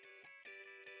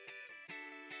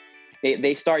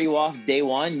They start you off day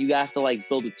one. You have to like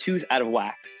build a tooth out of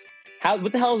wax.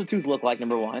 What the hell does a tooth look like,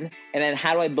 number one? And then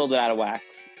how do I build it out of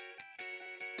wax?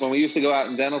 When we used to go out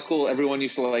in dental school, everyone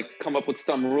used to like come up with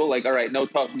some rule, like, all right, no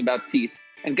talking about teeth.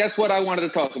 And guess what I wanted to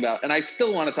talk about? And I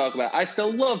still want to talk about. I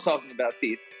still love talking about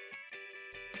teeth.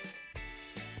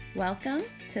 Welcome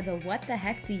to the What the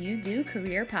Heck Do You Do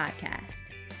Career Podcast,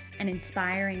 an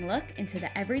inspiring look into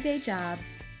the everyday jobs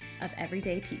of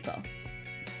everyday people.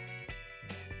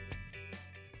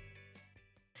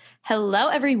 Hello,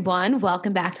 everyone.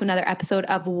 Welcome back to another episode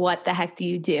of What the Heck Do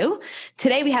You Do?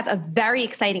 Today, we have a very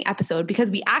exciting episode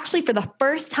because we actually, for the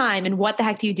first time in What the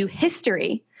Heck Do You Do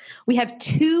history, we have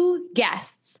two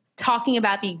guests talking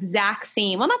about the exact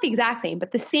same, well, not the exact same,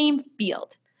 but the same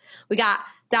field. We got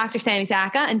Dr. Sammy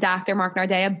Sacca and Dr. Mark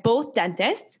Nardea, both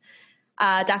dentists.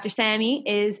 Dr. Sammy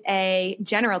is a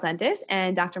general dentist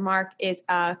and Dr. Mark is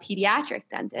a pediatric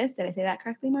dentist. Did I say that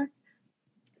correctly, Mark?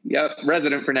 Yep,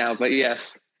 resident for now, but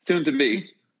yes, soon to be.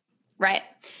 Right.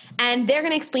 And they're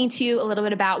going to explain to you a little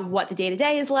bit about what the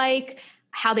day-to-day is like,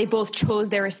 how they both chose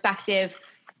their respective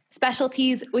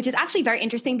specialties, which is actually very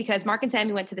interesting because Mark and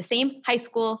Sammy went to the same high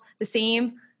school, the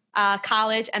same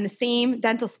college, and the same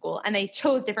dental school, and they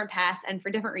chose different paths and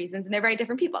for different reasons, and they're very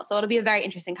different people. So it'll be a very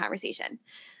interesting conversation.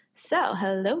 So,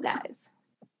 hello, guys.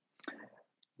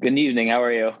 Good evening. How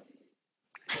are you?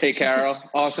 Hey, Carol.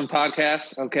 Awesome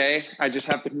podcast. Okay. I just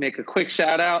have to make a quick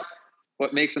shout out.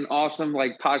 What makes an awesome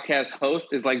podcast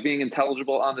host is being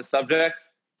intelligible on the subject,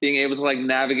 being able to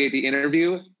navigate the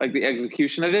interview, the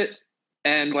execution of it,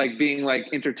 and being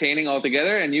entertaining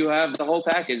altogether. And you have the whole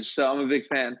package. So I'm a big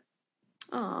fan.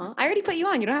 Aw, I already put you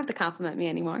on. You don't have to compliment me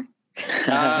anymore.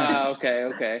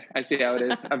 Okay. I see how it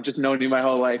is. I've just known you my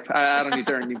whole life. I don't need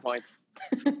to earn any points.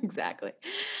 Exactly.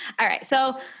 All right.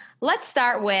 So let's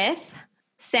start with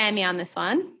Sammy on this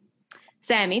one.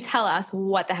 Sammy, tell us,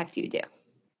 what the heck do you do?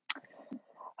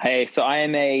 Hey, so I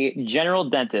am a general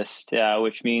dentist,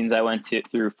 which means I went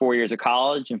through 4 years of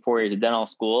college and 4 years of dental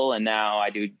school, and now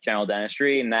I do general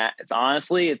dentistry. And that it's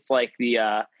honestly, it's like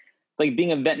the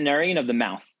being a veterinarian of the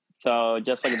mouth. So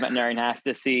just like a veterinarian has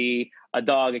to see a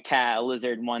dog, a cat, a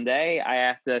lizard in one day, I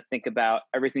have to think about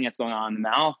everything that's going on in the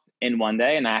mouth in one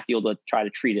day, and I have to be able to try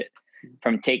to treat it,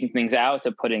 from taking things out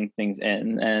to putting things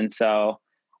in. And so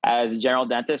as a general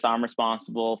dentist, I'm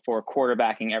responsible for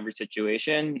quarterbacking every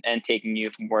situation and taking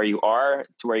you from where you are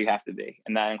to where you have to be.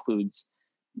 And that includes,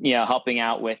 helping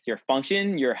out with your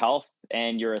function, your health,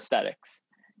 and your aesthetics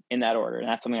in that order. And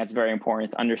that's something that's very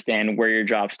important, to understand where your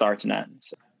job starts and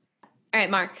ends. All right,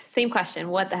 Mark, same question.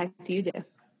 What the heck do you do?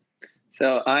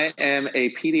 So I am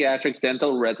a pediatric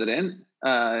dental resident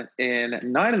in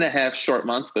 9.5 short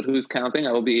months, but who's counting?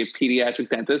 I will be a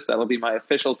pediatric dentist. That'll be my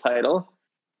official title.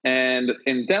 And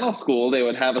in dental school, they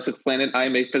would have us explain it.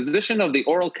 I'm a physician of the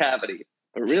oral cavity,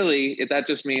 but really that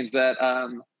just means that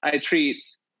I treat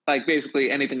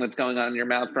basically anything that's going on in your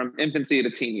mouth from infancy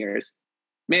to teen years,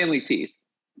 mainly teeth.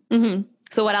 Mm-hmm.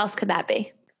 So what else could that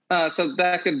be? So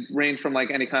that could range from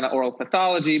any kind of oral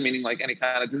pathology, meaning any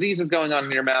kind of diseases going on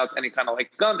in your mouth, any kind of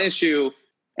gum issue,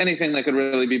 anything that could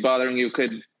really be bothering you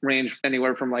could range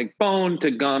anywhere from bone to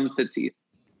gums to teeth.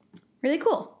 Really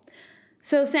cool.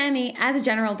 So Sammy, as a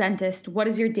general dentist, what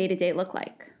does your day-to-day look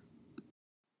like?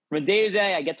 From a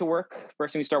day-to-day, I get to work.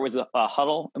 First thing we start with a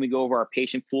huddle, and we go over our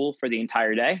patient pool for the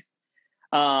entire day.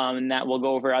 And that will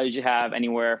go over, I usually have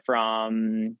anywhere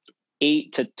from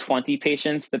 8 to 20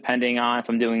 patients, depending on if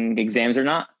I'm doing exams or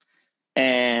not.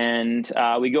 And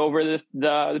we go over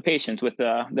the patients with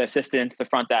the assistants, the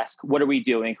front desk. What are we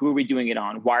doing? Who are we doing it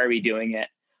on? Why are we doing it?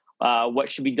 What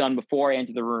should be done before I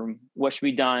enter the room? What should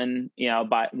be done,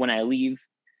 by when I leave?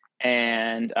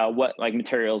 And what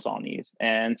materials I'll need.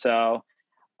 And so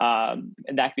that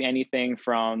could be anything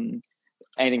from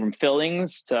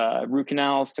fillings to root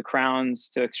canals to crowns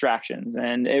to extractions.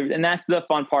 And that's the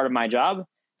fun part of my job,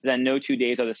 that no 2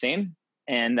 days are the same,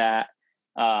 and that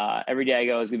every day I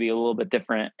go is going to be a little bit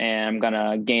different, and I'm going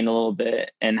to gain a little bit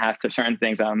and have to certain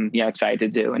things I'm excited to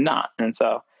do and not. And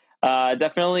so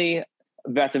definitely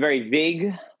that's a very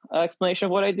vague explanation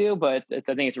of what I do, but I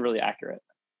think it's really accurate.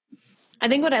 I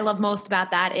think what I love most about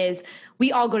that is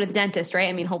we all go to the dentist, right?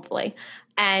 I mean, hopefully.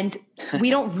 And we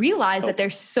don't realize that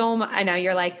there's so much. I know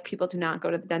you're people do not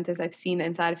go to the dentist. I've seen the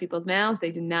inside of people's mouths.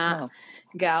 They do not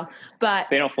go. But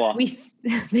they don't floss.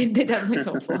 They definitely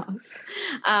don't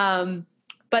floss.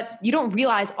 But you don't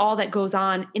realize all that goes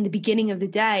on in the beginning of the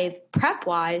day,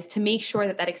 prep-wise, to make sure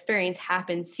that experience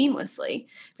happens seamlessly,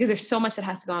 because there's so much that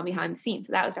has to go on behind the scenes.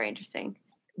 So that was very interesting.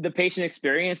 The patient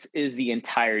experience is the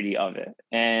entirety of it.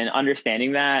 And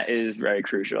understanding that is very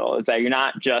crucial. Is that you're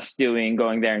not just going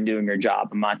there and doing your job.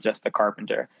 I'm not just the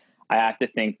carpenter. I have to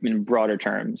think in broader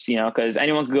terms, because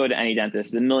anyone can go to any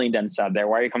dentist. There's a million dentists out there.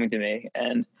 Why are you coming to me?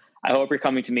 And I hope you're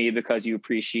coming to me because you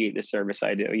appreciate the service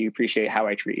I do. You appreciate how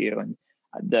I treat you and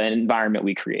the environment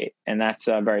we create. And that's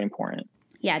very important.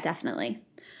 Yeah, definitely.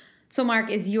 So Mark,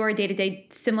 is your day-to-day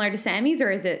similar to Sammy's, or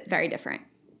is it very different?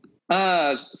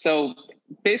 So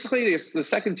basically the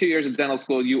second 2 years of dental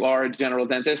school, you are a general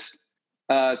dentist.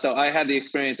 So I had the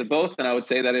experience of both, and I would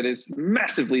say that it is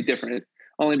massively different,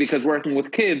 only because working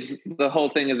with kids, the whole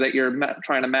thing is that you're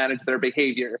trying to manage their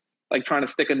behavior, like trying to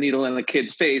stick a needle in a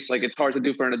kid's face. Like, it's hard to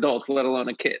do for an adult, let alone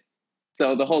a kid.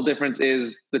 So the whole difference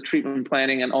is the treatment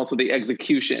planning and also the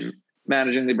execution,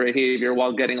 managing the behavior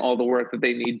while getting all the work that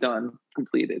they need done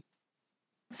completed.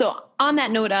 So on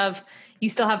that note of you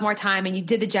still have more time and you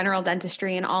did the general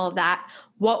dentistry and all of that,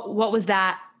 what was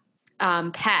that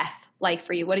path like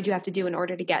for you? What did you have to do in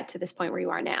order to get to this point where you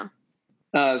are now?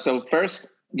 So first,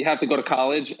 you have to go to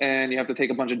college and you have to take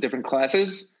a bunch of different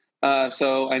classes.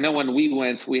 So I know when we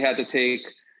went, we had to take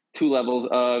 2 levels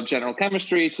of general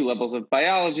chemistry, 2 levels of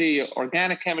biology,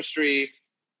 organic chemistry.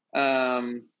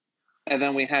 And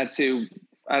then we had to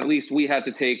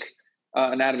take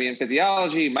anatomy and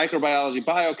physiology, microbiology,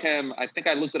 biochem. I think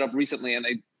I looked it up recently and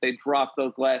they dropped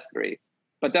those last 3.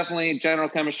 But definitely general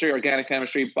chemistry, organic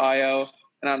chemistry, bio.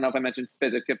 And I don't know if I mentioned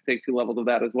physics. You have to take 2 levels of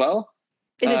that as well.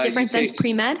 Is it different than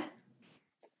pre-med?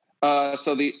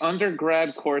 So the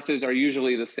undergrad courses are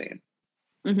usually the same.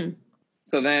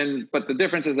 Mm-hmm. But the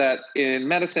difference is that in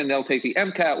medicine, they'll take the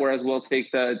MCAT, whereas we'll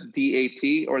take the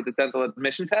DAT, or the dental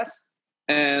admission test.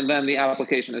 And then the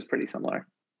application is pretty similar.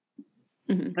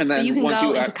 Mm-hmm. And then so you can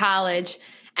go into college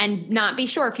and not be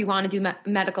sure if you want to do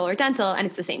medical or dental, and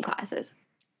it's the same classes.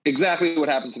 Exactly what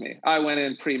happened to me. I went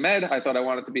in pre-med. I thought I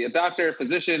wanted to be a doctor,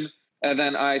 physician, and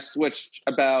then I switched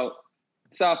about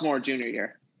sophomore, junior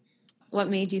year. What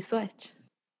made you switch?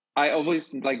 I always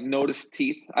noticed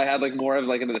teeth. I had more of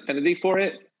an affinity for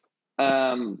it.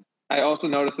 I also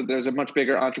noticed that there's a much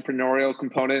bigger entrepreneurial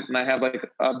component, and I have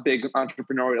a big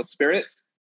entrepreneurial spirit.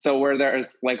 So where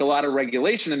there's a lot of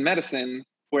regulation in medicine,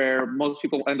 where most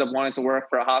people end up wanting to work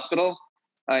for a hospital,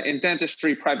 in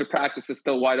dentistry, private practice is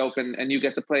still wide open, and you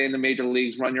get to play in the major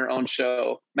leagues, run your own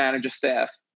show, manage a staff,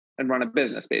 and run a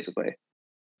business, basically.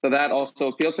 So that also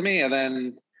appealed to me. And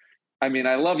then,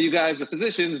 I love you guys, the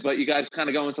physicians, but you guys kind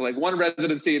of go into one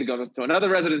residency to go to another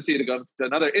residency to go to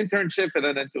another internship and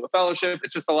then into a fellowship.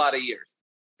 It's just a lot of years.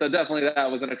 So definitely that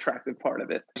was an attractive part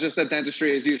of it. It's just that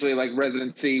dentistry is usually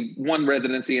residency, 1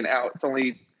 residency and out. It's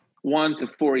only 1 to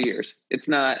 4 years. It's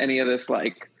not any of this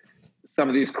some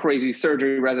of these crazy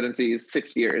surgery residencies,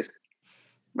 6 years.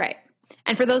 Right.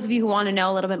 And for those of you who want to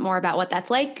know a little bit more about what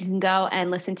that's like, you can go and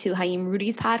listen to Haim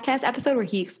Rudy's podcast episode where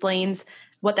he explains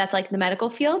what that's like in the medical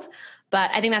field.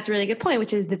 But I think that's a really good point,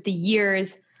 which is that the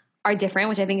years are different,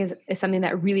 which I think is something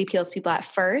that really appeals to people at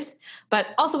first. But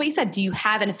also what you said, do you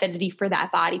have an affinity for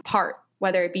that body part,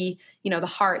 whether it be, the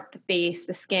heart, the face,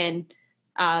 the skin,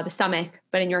 the stomach,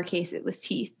 but in your case, it was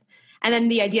teeth. And then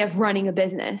the idea of running a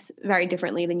business very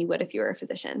differently than you would if you were a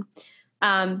physician.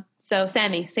 So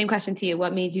Sammy, same question to you.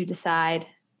 What made you decide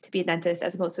to be a dentist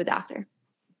as opposed to a doctor?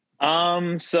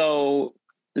 So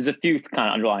there's a few kind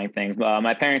of underlying things.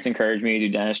 My parents encouraged me to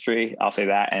do dentistry. I'll say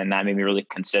that. And that made me really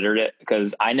consider it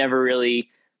because I never really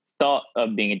thought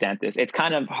of being a dentist. It's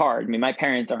kind of hard. My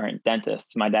parents aren't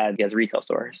dentists. My dad has a retail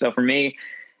store. So for me,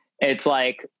 it's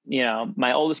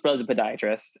my oldest brother's a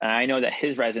podiatrist, and I know that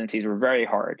his residencies were very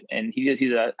hard, and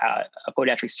he's a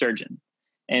podiatric surgeon.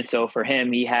 And so for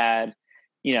him, he had,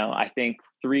 I think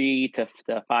 3 to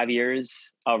 5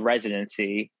 years of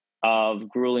residency of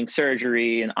grueling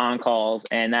surgery and on-calls.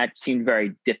 And that seemed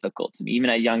very difficult to me. Even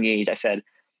at a young age, I said,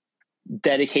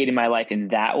 dedicating my life in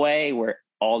that way, where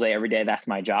all day, every day, that's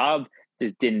my job,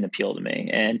 just didn't appeal to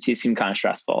me. And it seemed kind of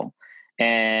stressful.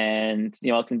 And,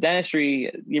 in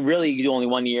dentistry, you do only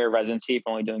 1 year of residency if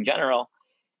only doing general.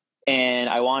 And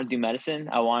I wanted to do medicine.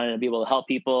 I wanted to be able to help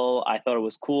people. I thought it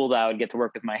was cool that I would get to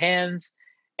work with my hands,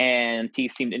 and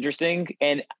teeth seemed interesting.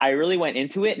 And I really went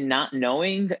into it not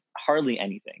knowing hardly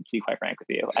anything, to be quite frank with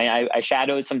you. I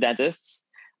shadowed some dentists.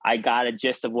 I got a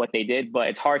gist of what they did, but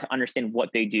it's hard to understand what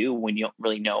they do when you don't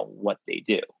really know what they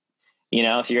do.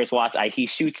 So you're just watch. He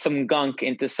shoots some gunk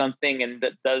into something and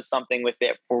does something with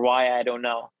it for why I don't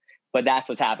know, but that's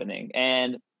what's happening.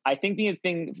 And I think the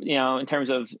thing, in terms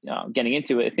of getting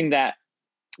into it, the thing that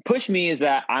pushed me is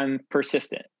that I'm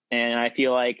persistent, and I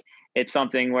feel like it's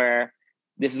something where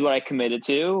this is what I committed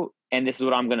to, and this is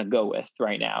what I'm going to go with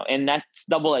right now. And that's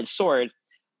double-edged sword,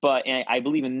 but I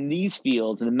believe in these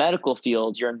fields, in the medical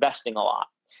fields, you're investing a lot.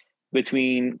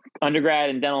 Between undergrad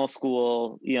and dental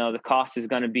school, the cost is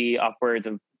going to be upwards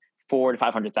of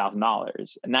 $400,000 to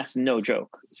 $500,000, and that's no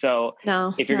joke. So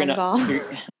no, if you're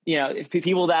if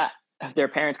people that their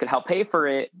parents could help pay for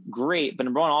it, great. But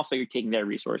number one, also you're taking their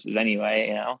resources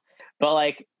anyway, But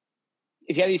like,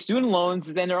 if you have these student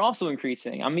loans, then they're also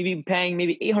increasing. I'm maybe paying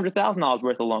maybe $800,000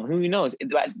 worth of loan. Who knows?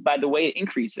 By the way it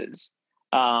increases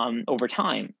over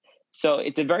time. So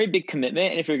it's a very big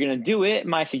commitment. And if you're going to do it,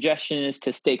 my suggestion is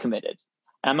to stay committed.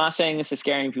 I'm not saying this is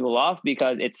scaring people off,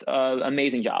 because it's an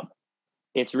amazing job.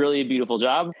 It's really a beautiful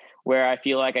job where I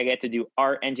feel like I get to do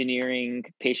art, engineering,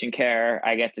 patient care.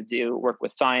 I get to work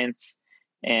with science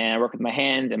and work with my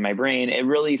hands and my brain. It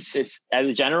really, as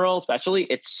a general, especially,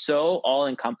 it's so all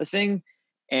encompassing,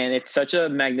 and it's such a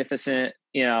magnificent,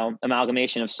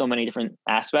 amalgamation of so many different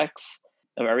aspects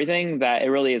of everything that it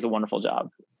really is a wonderful job.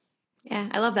 Yeah,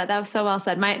 I love that. That was so well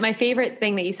said. My favorite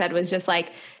thing that you said was just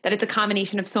like that it's a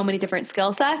combination of so many different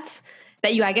skill sets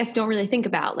that you, I guess, don't really think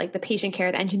about, like the patient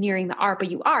care, the engineering, the art,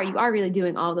 but you are really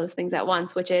doing all those things at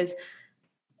once, which is,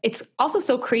 it's also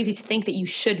so crazy to think that you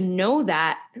should know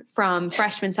that from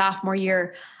freshman, sophomore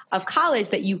year of college,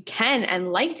 that you can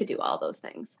and like to do all those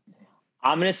things.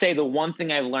 I'm going to say the one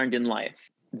thing I've learned in life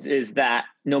is that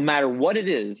no matter what it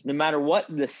is, no matter what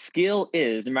the skill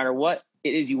is, no matter what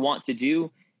it is you want to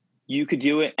do, you could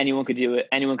do it. Anyone could do it.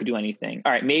 Anyone could do anything.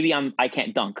 All right. Maybe I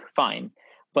can't dunk. Fine.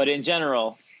 But in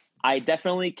general, I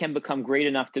definitely can become great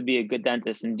enough to be a good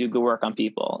dentist and do good work on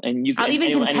people. And I'll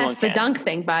even contest the dunk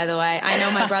thing, by the way. I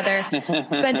know my brother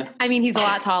he's a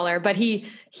lot taller, but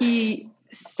he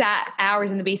sat hours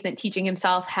in the basement teaching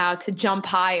himself how to jump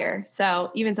higher.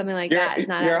 So even something like that is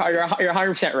not. You're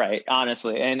 100% right,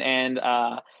 honestly. And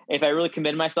if I really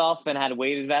committed myself and had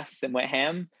weighted vests and went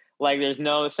ham, like there's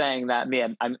no saying that,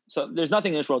 man, there's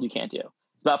nothing in this world you can't do.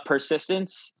 It's about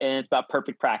persistence, and it's about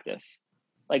perfect practice.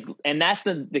 And that's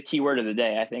the key word of the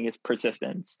day, I think, is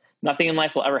persistence. Nothing in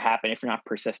life will ever happen if you're not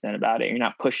persistent about it. You're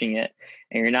not pushing it,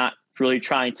 and you're not really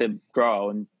trying to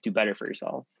grow and do better for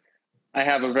yourself. I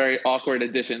have a very awkward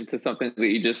addition to something that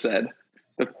you just said.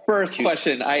 The first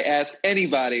question I ask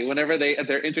anybody whenever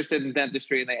they're interested in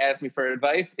dentistry and they ask me for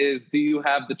advice is, do you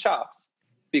have the chops?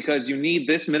 Because you need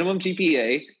this minimum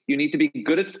GPA. You need to be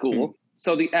good at school. Mm-hmm.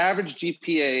 So the average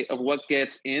GPA of what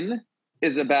gets in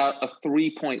is about a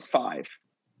 3.5.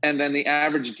 And then the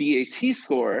average DAT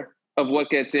score of what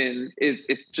gets in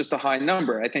it's just a high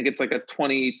number. I think it's like a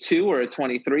 22 or a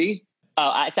 23.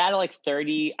 Oh, it's out of like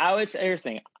 30. Here's the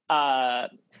thing. I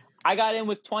got in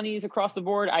with 20s across the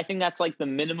board. I think that's like the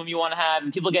minimum you want to have.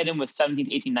 And people get in with 17,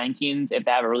 18, 19s if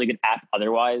they have a really good app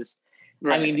otherwise.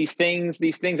 Right. I mean, these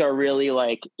things are really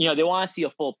like, they want to see a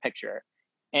full picture.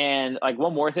 And like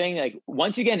one more thing, like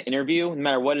once you get an interview, no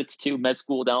matter what it's to, med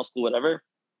school, dental school, whatever,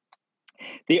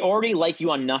 they already like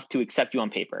you enough to accept you on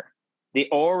paper. They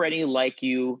already like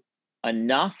you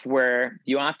enough where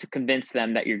you don't have to convince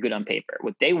them that you're good on paper.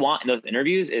 What they want in those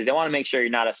interviews is they want to make sure you're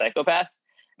not a psychopath,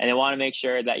 and they want to make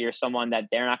sure that you're someone that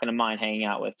they're not going to mind hanging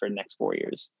out with for the next 4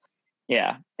 years.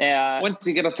 Yeah. Once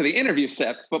you get up to the interview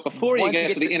step, but before you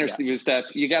get to the interview step,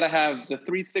 you got to have the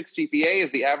 3.6 GPA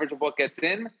is the average of what gets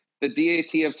in, the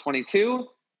DAT of 22,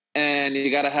 and you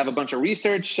got to have a bunch of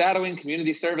research, shadowing,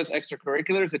 community service,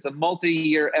 extracurriculars. It's a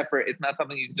multi-year effort. It's not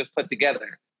something you can just put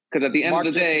together. Because at the end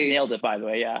of the day, nailed it, by the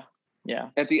way. Yeah. Yeah.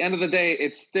 At the end of the day,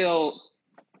 it's still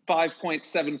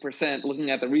 5.7%.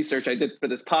 Looking at the research I did for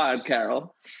this pod,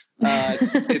 Carol,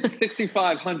 it's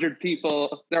 6,500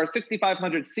 people. There are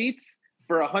 6,500 seats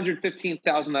for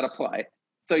 115,000 that apply.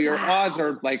 So your odds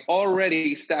are like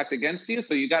already stacked against you.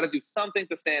 So you got to do something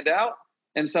to stand out.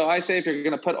 And so I say, if you're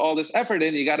going to put all this effort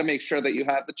in, you got to make sure that you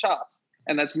have the chops.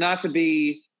 And that's not to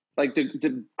be like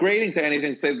degrading to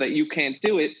anything, say that you can't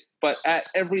do it. But at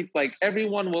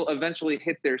everyone will eventually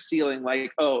hit their ceiling.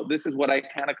 Like, oh, this is what I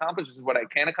can accomplish. This is what I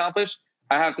can accomplish.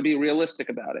 I have to be realistic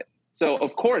about it. So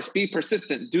of course, be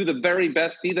persistent, do the very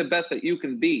best, be the best that you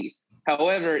can be.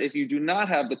 However, if you do not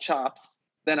have the chops,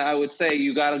 then I would say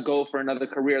you got to go for another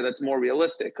career that's more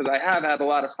realistic. Because I have had a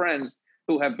lot of friends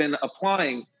who have been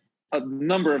applying a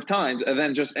number of times and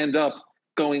then just end up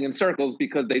going in circles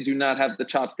because they do not have the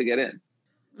chops to get in.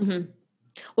 Mm-hmm.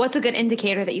 What's a good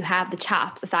indicator that you have the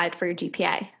chops aside for your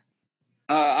GPA?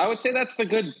 I would say that's the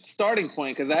good starting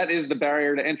point, because that is the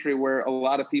barrier to entry where a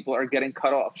lot of people are getting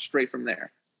cut off straight from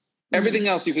there. Mm-hmm. Everything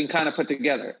else you can kind of put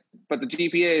together, but the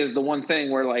GPA is the one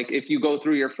thing where, like, if you go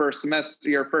through your first semester,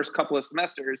 your first couple of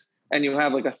semesters, and you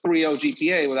have like a 3.0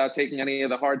 GPA without taking any of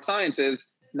the hard sciences,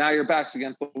 now your back's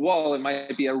against the wall. It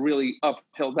might be a really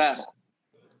uphill battle.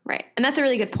 Right. And that's a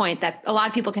really good point, that a lot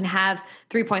of people can have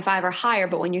 3.5 or higher,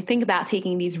 but when you think about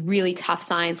taking these really tough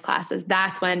science classes,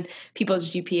 that's when people's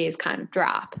GPAs kind of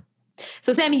drop.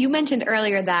 So Sammy, you mentioned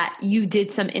earlier that you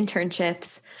did some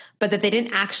internships, but that they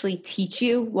didn't actually teach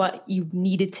you what you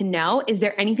needed to know. Is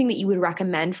there anything that you would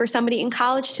recommend for somebody in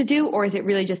college to do? Or is it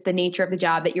really just the nature of the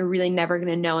job that you're really never going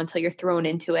to know until you're thrown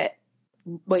into it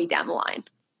way down the line?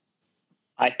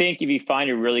 I think if you find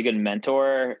a really good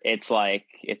mentor, it's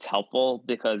helpful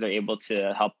because they're able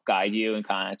to help guide you and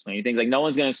kind of explain you things. Like no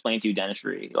one's going to explain to you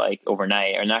dentistry like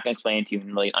overnight, or not going to explain to you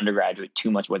in really undergraduate too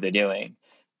much what they're doing.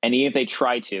 And even if they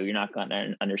try to, you're not going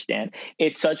to understand.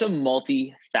 It's such a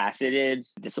multifaceted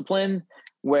discipline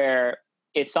where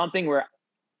it's something where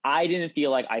I didn't feel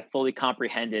like I fully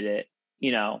comprehended it,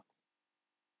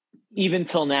 even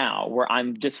till now, where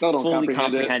I'm just fully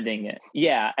comprehending it.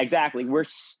 Yeah, exactly. We're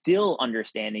still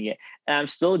understanding it, and I'm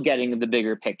still getting the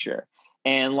bigger picture.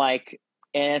 And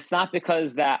it's not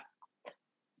because that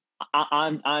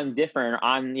I'm different. Or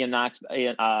I'm not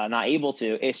able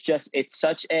to. It's just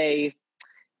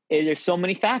there's so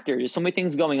many factors. There's so many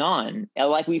things going on. And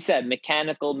like we said,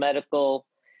 mechanical, medical.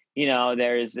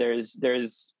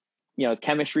 There's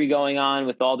chemistry going on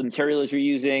with all the materials you're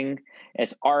using.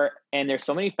 It's art, and there's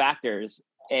so many factors.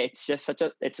 It's just such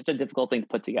a difficult thing to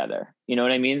put together. You know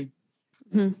what I mean?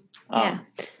 Mm-hmm. Yeah.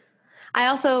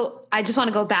 I just want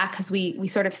to go back because we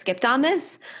sort of skipped on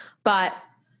this, but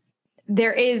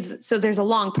there's a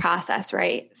long process,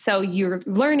 right? So are you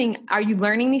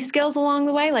learning these skills along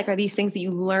the way? Like, are these things that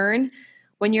you learn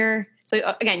when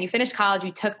again, you finish college,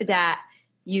 you took the DAT,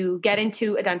 you get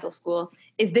into a dental school.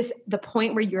 Is this the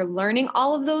point where you're learning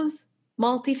all of those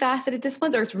multifaceted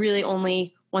disciplines, or it's really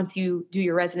only once you do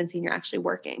your residency and you're actually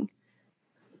working?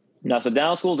 No, so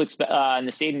dental schools in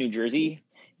the state of New Jersey,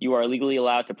 you are legally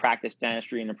allowed to practice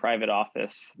dentistry in a private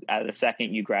office the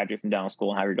second you graduate from dental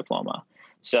school and have your diploma.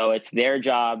 So it's their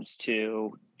jobs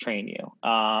to train you.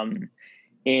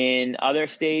 In other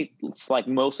states, like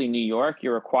mostly New York,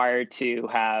 you're required to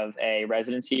have a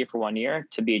residency for 1 year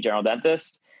to be a general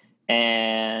dentist.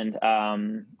 And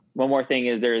one more thing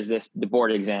is the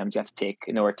board exams you have to take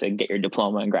in order to get your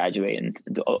diploma and graduate and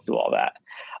do all that.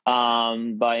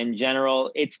 But in general,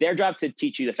 it's their job to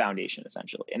teach you the foundation,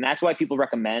 essentially. And that's why people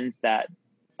recommend that,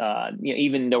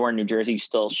 even though we're in New Jersey, you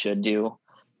still should do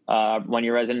 1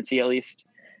 year residency at least.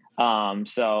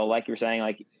 So like you were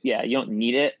saying, you don't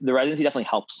need it. The residency definitely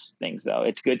helps things though.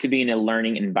 It's good to be in a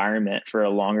learning environment for a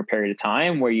longer period of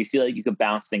time where you feel like you could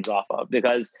bounce things off of,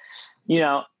 because,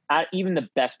 even the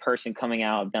best person coming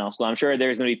out of dental school, I'm sure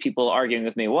there's going to be people arguing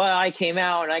with me. Well, I came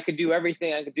out and I could do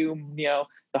everything. I could do,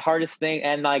 the hardest thing.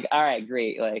 And all right,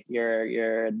 great.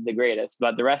 You're the greatest,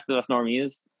 but the rest of us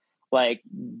normies,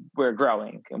 we're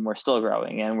growing and we're still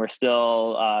growing and we're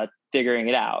still, figuring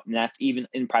it out. And that's even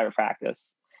in private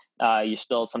practice. You're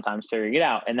still sometimes figuring it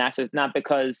out. And that's just not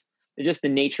because it's just the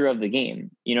nature of the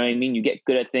game. You know what I mean? You get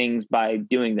good at things by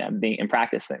doing them, and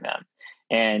practicing them.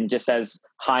 And just as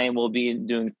Chaim will be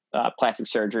doing plastic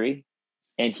surgery,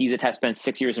 and he's spent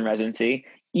 6 years in residency,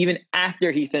 even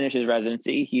after he finishes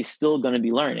residency, he's still going to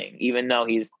be learning, even though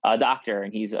he's a doctor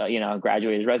and he's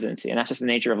graduated his residency. And that's just the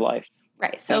nature of life.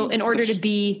 Right. So in order to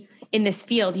be in this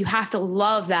field, you have to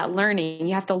love that learning.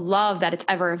 You have to love that it's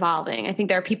ever evolving. I think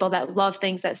there are people that love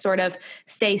things that sort of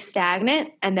stay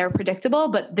stagnant and they're predictable,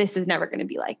 but this is never going to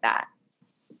be like that.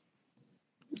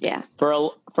 Yeah. For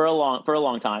a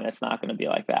long time, it's not going to be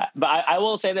like that. But I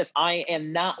will say this: I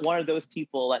am not one of those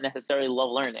people that necessarily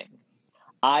love learning.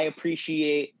 I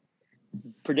appreciate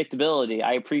predictability.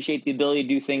 I appreciate the ability to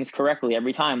do things correctly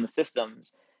every time. The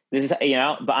systems. This is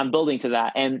but I'm building to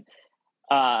that. And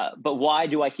but why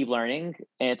do I keep learning?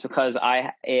 And it's because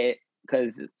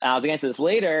because I was getting to this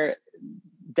later.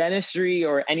 Dentistry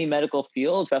or any medical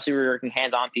field, especially when you're working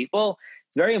hands-on people,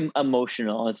 it's very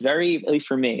emotional. It's very, at least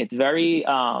for me, it's very,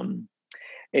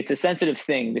 it's a sensitive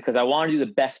thing because I want to do the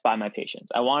best by my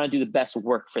patients. I want to do the best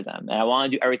work for them. And I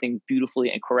want to do everything beautifully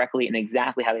and correctly and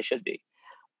exactly how they should be.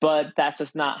 But that's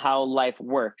just not how life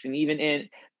works. And even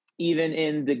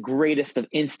in the greatest of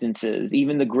instances,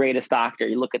 even the greatest doctor,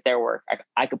 you look at their work,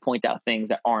 I could point out things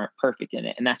that aren't perfect in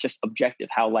it. And that's just objective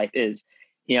how life is.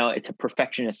 It's a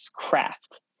perfectionist's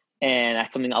craft. And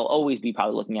that's something I'll always be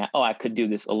probably looking at. Oh, I could do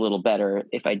this a little better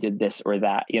if I did this or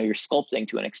that. You're sculpting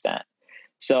to an extent.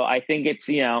 So I think it's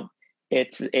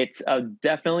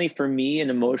definitely for me an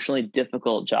emotionally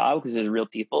difficult job because there's real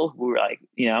people who are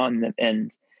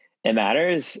and it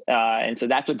matters. And so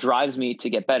that's what drives me to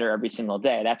get better every single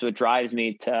day. That's what drives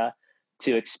me to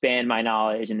expand my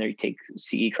knowledge and then take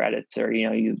CE credits or,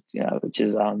 which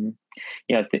is,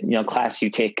 class you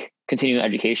take, continuing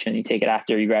education, you take it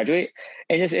after you graduate.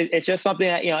 And it's just something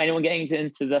that, anyone getting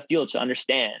into the field should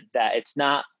understand that it's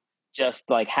not just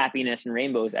like happiness and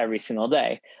rainbows every single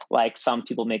day. Like some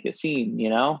people make it seem,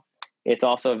 it's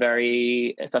also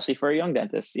very, especially for a young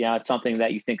dentist, it's something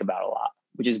that you think about a lot,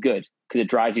 which is good because it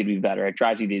drives you to be better. It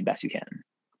drives you to be the best you can.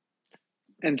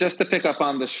 And just to pick up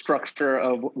on the structure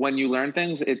of when you learn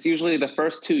things, it's usually the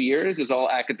first 2 years is all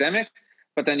academic,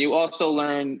 but then you also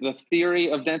learn the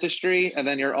theory of dentistry, and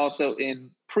then you're also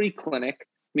in pre-clinic,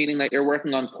 meaning that you're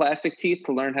working on plastic teeth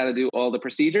to learn how to do all the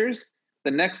procedures.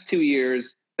 The next 2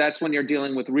 years, that's when you're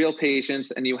dealing with real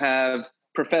patients, and you have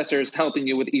professors helping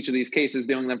you with each of these cases,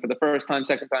 doing them for the first time,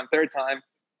 second time, third time.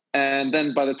 And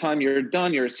then by the time you're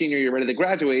done, you're a senior, you're ready to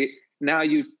graduate. Now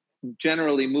you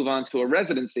generally move on to a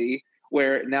residency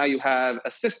where now you have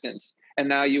assistants, and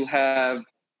now you have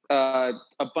a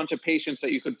bunch of patients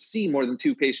that you could see more than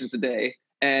 2 patients a day.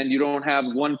 And you don't have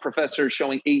one professor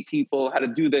showing 8 people how to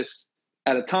do this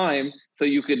at a time. So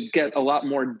you could get a lot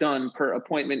more done per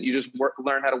appointment. You just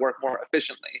learn how to work more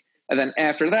efficiently. And then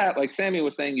after that, like Sammy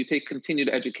was saying, you take continued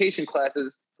education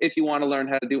classes if you want to learn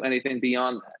how to do anything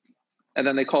beyond that. And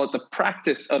then they call it the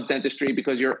practice of dentistry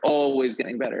because you're always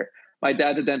getting better. My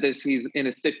dad's a dentist. He's in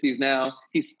his 60s now.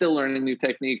 He's still learning new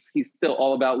techniques. He's still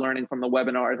all about learning from the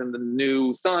webinars and the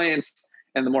new science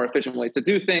and the more efficient ways to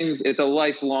do things. It's a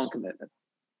lifelong commitment.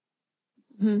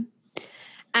 Mm-hmm.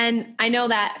 And I know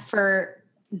that for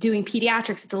doing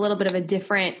pediatrics, it's a little bit of a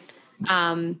different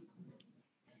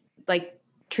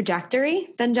trajectory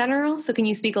than general. So can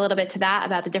you speak a little bit to that,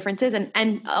 about the differences,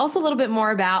 and also a little bit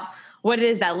more about what it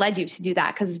is that led you to do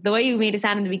that? Because the way you made it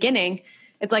sound in the beginning,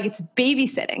 it's like it's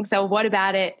babysitting. So what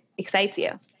about it excites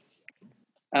you?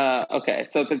 Okay,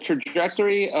 so the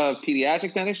trajectory of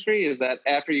pediatric dentistry is that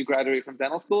after you graduate from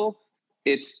dental school,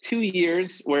 it's 2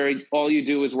 years where all you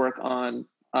do is work on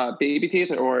baby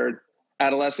teeth or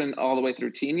adolescent all the way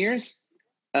through teen years.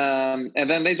 And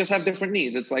then they just have different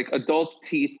needs. It's like adult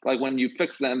teeth, like when you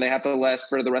fix them, they have to last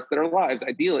for the rest of their lives,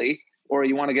 ideally, or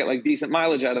you want to get like decent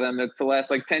mileage out of them to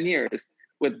last like 10 years.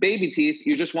 With baby teeth,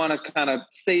 you just want to kind of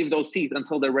save those teeth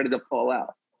until they're ready to fall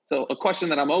out. So a question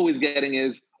that I'm always getting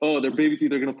is, oh, their baby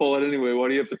teeth are going to fall out anyway. Why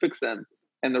do you have to fix them?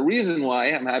 And the reason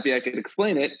why, I'm happy I could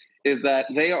explain it, is that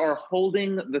they are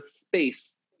holding the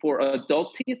space for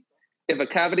adult teeth. If a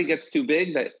cavity gets too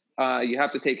big that you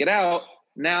have to take it out,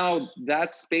 now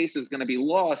that space is going to be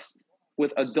lost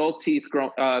with adult teeth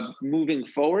moving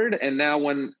forward. And now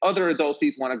when other adult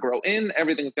teeth want to grow in,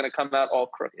 everything is going to come out all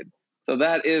crooked. So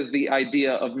that is the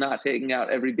idea of not taking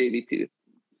out every baby tooth.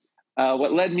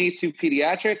 What led me to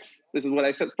pediatrics, this is what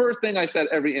I said. First thing I said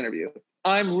every interview,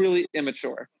 I'm really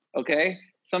immature, okay?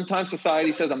 Sometimes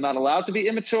society says I'm not allowed to be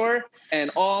immature, and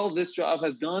all this job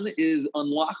has done is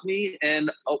unlock me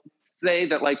and say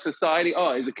that like society,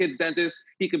 oh, he's a kid's dentist,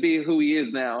 he could be who he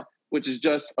is now, which is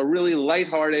just a really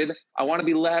lighthearted, I want to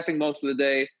be laughing most of the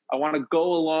day, I want to go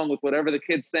along with whatever the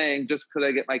kid's saying just because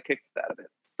I get my kicks out of it.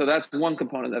 So that's one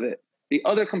component of it. The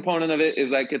other component of it is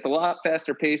like it's a lot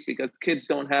faster paced because kids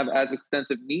don't have as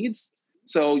extensive needs.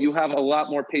 So you have a lot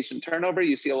more patient turnover.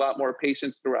 You see a lot more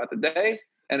patients throughout the day.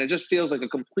 And it just feels like a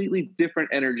completely different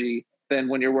energy than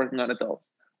when you're working on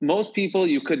adults. Most people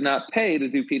you could not pay to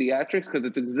do pediatrics because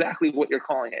it's exactly what you're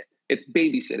calling it. It's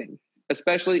babysitting.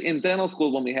 Especially in dental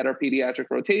school when we had our pediatric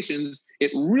rotations,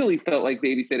 it really felt like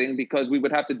babysitting because we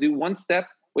would have to do one step,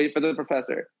 wait for the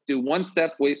professor, do one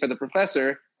step, wait for the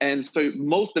professor. And so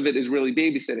most of it is really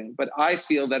babysitting. But I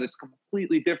feel that it's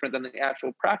completely different than the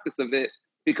actual practice of it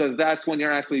because that's when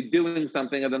you're actually doing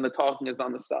something and then the talking is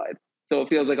on the side. So it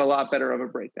feels like a lot better of a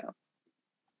breakdown.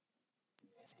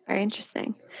 Very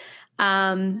interesting.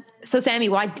 So Sammy,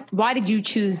 why did you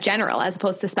choose general as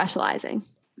opposed to specializing?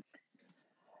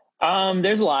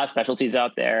 There's a lot of specialties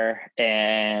out there,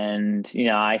 and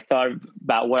I thought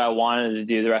about what I wanted to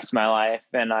do the rest of my life,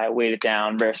 and I weighed it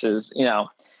down versus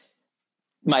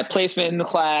my placement in the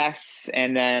class,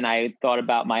 and then I thought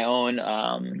about my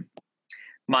own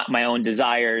my own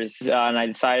desires, and I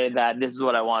decided that this is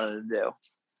what I wanted to do,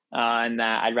 and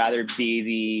that I'd rather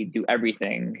do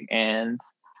everything, and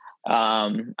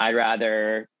I'd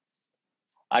rather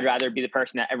be the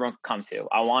person that everyone could come to.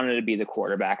 I wanted to be the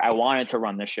quarterback. I wanted to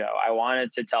run the show. I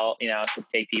wanted to to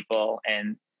take people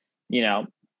and, I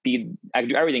could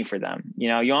do everything for them. You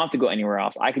don't have to go anywhere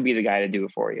else. I could be the guy to do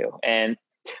it for you. And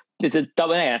it's a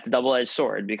double-edged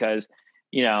sword because,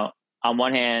 on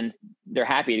one hand, they're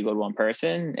happy to go to one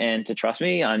person and to trust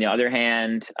me. On the other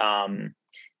hand,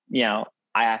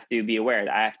 I have to be aware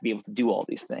that I have to be able to do all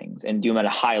these things and do them at a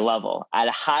high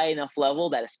enough level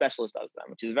that a specialist does them,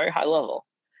 which is a very high level.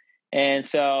 And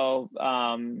so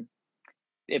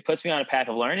it puts me on a path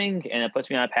of learning, and it puts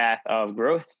me on a path of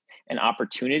growth and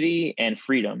opportunity and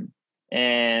freedom.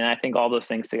 And I think all those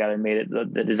things together made it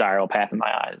the desirable path in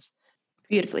my eyes.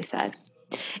 Beautifully said.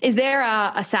 Is there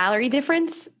a salary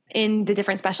difference in the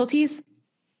different specialties?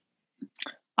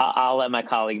 I'll let my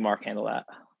colleague Mark handle that.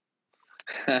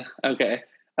 Okay.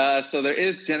 So there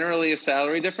is generally a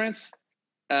salary difference.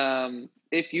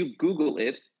 If you Google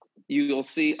it, you'll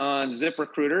see on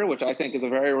ZipRecruiter, which I think is a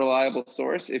very reliable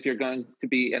source if you're going to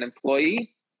be an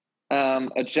employee,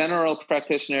 a general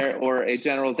practitioner or a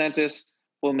general dentist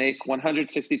will make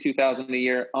 $162,000 a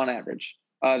year on average.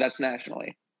 That's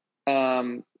nationally.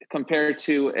 Compared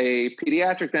to a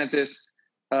pediatric dentist,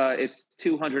 it's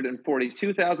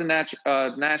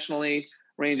 $242,000 nationally,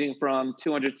 ranging from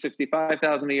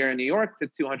 $265,000 a year in New York to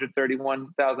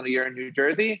 $231,000 a year in New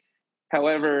Jersey.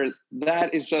 However,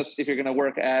 that is just if you're going to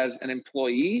work as an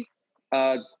employee.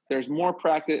 There's more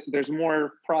profit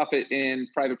in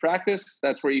private practice.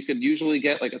 That's where you could usually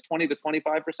get like a 20 to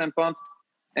 25% bump.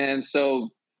 And so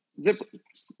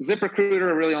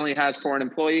ZipRecruiter really only has for an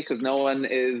employee because no one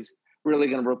is really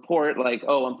going to report like,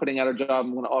 oh, I'm putting out a job,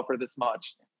 I'm going to offer this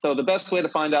much. So the best way to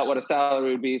find out what a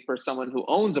salary would be for someone who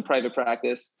owns a private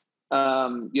practice,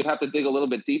 you'd have to dig a little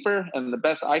bit deeper. And the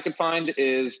best I could find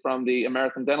is from the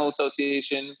American Dental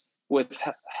Association with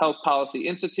Health Policy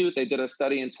Institute. They did a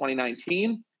study in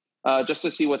 2019 just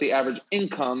to see what the average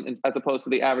income, as opposed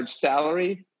to the average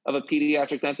salary of a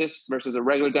pediatric dentist versus a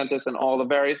regular dentist and all the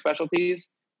various specialties.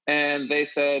 And they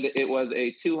said it was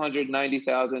a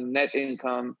 $290,000 net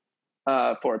income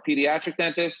for a pediatric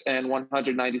dentist and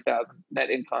 $190,000 net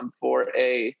income for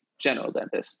a general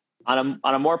dentist. On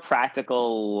a more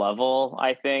practical level,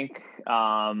 I think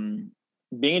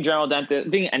being a general dentist,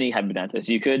 being any type of dentist,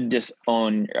 you could just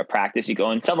own a practice. You could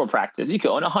own several practices. You could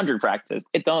own 100 practices.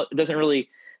 It doesn't really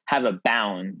have a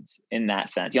bounds in that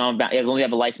sense. You only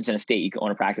have a license in a state, you can own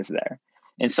a practice there.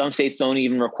 And some states don't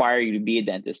even require you to be a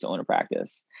dentist to own a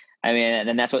practice. I mean,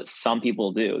 and that's what some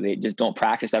people do. They just don't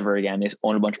practice ever again. They just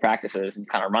own a bunch of practices and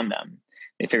kind of run them.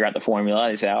 They figure out the formula.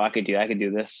 They say, oh, I could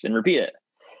do this and repeat it.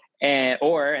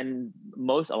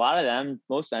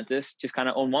 Most dentists just kind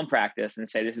of own one practice and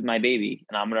say, this is my baby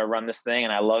and I'm going to run this thing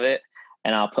and I love it.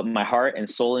 And I'll put my heart and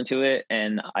soul into it.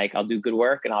 And I'll do good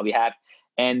work and I'll be happy.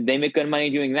 And they make good money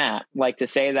doing that. Like to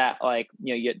say that,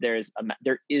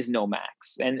 there is no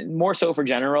max, and more so for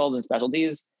general than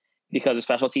specialties, because of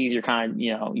specialties you're kind of,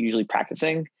 usually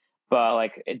practicing.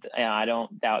 But I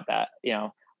don't doubt that,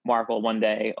 Mark will one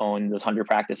day own those 100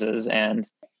 practices. But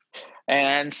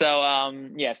in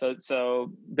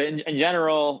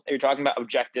general, you're talking about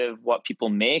objective, what people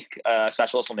make,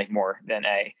 specialists will make more than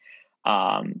a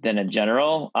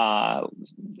general. I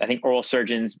think oral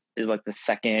surgeons is like the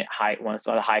second high one. It's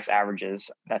one of the highest averages.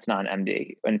 That's not an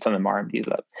MD, and some of them are MDs.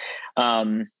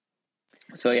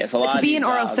 So yes, a lot. To be an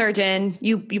oral surgeon,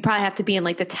 you probably have to be in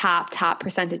like the top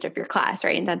percentage of your class,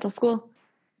 right, in dental school?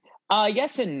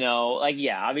 Yes and no.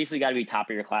 Obviously got to be top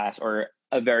of your class or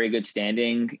a very good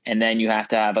standing, and then you have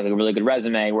to have a really good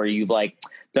resume where you've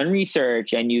done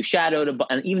research and you shadowed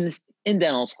and even in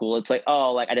dental school, it's I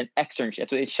did an externship.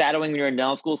 So it's shadowing when you're in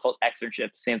dental school is called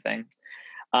externship, same thing.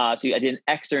 I did an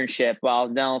externship while I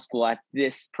was in dental school at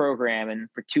this program, and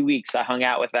for 2 weeks I hung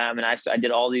out with them and I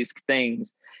did all these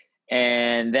things.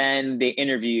 And then they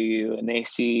interview you and they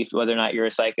see whether or not you're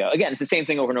a psycho. Again, it's the same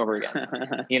thing over and over again,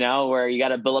 where you got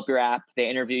to build up your app. They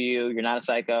interview you. You're not a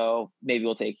psycho. Maybe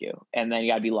we'll take you. And then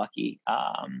you got to be lucky.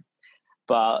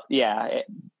 But yeah,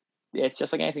 it's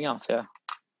just like anything else. Yeah.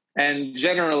 And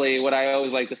generally what I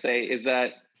always like to say is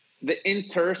that the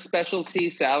inter-specialty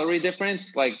salary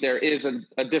difference, there is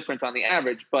a difference on the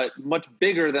average, but much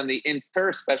bigger than the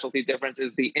inter-specialty difference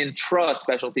is the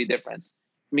intra-specialty difference.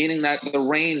 Meaning that the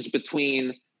range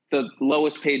between the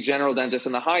lowest paid general dentist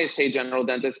and the highest paid general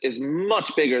dentist is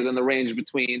much bigger than the range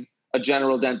between a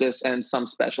general dentist and some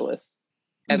specialists.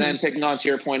 Mm-hmm. And then picking on to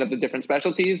your point of the different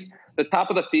specialties, the top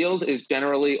of the field is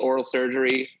generally oral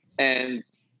surgery and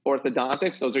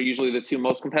orthodontics. Those are usually the two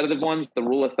most competitive ones. The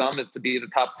rule of thumb is to be the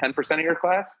top 10% of your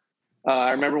class.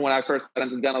 I remember when I first got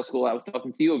into dental school, I was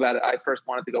talking to you about it. I first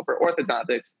wanted to go for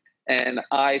orthodontics. And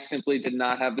I simply did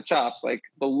not have the chops.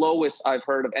 The lowest I've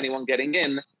heard of anyone getting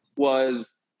in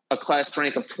was a class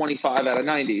rank of 25 out of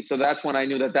 90. So that's when I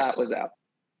knew that was out.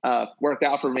 Worked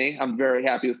out for me. I'm very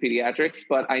happy with pediatrics,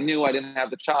 but I knew I didn't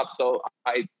have the chops. So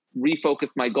I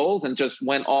refocused my goals and just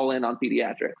went all in on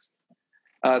pediatrics.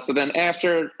 So then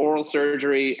after oral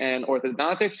surgery and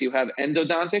orthodontics, you have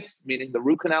endodontics, meaning the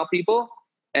root canal people,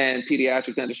 and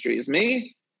pediatric dentistry is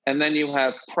me. And then you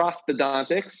have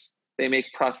prosthodontics. They make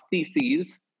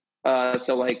prostheses,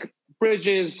 so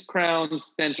bridges,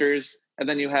 crowns, dentures, and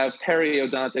then you have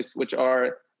periodontics, which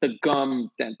are the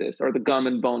gum dentists or the gum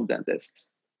and bone dentists.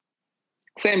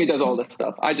 Sammy does all this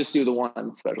stuff. I just do the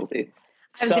one specialty.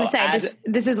 I was going to say,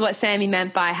 this is what Sammy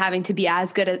meant by having to be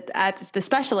as good as the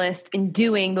specialist in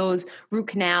doing those root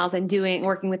canals and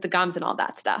working with the gums and all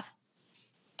that stuff.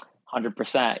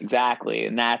 100%, exactly.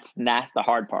 And that's the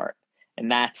hard part. And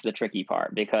that's the tricky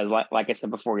part, because like I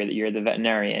said before, you're the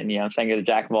veterinarian, you know what I'm saying? You're the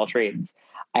jack of all trades.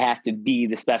 I have to be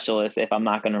the specialist if I'm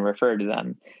not going to refer to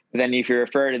them. But then if you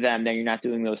refer to them, then you're not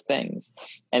doing those things.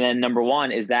 And then number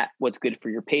one, is that what's good for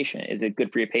your patient? Is it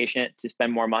good for your patient to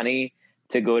spend more money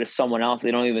to go to someone else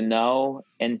they don't even know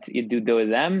and to do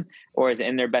them? Or is it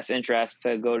in their best interest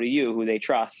to go to you, who they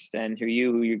trust, and who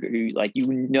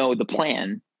the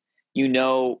plan,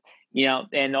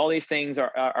 and all these things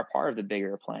are part of the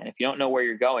bigger plan. If you don't know where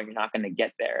you're going, you're not going to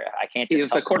get there. I can't just. He's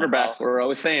the quarterback. We're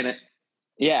always saying it.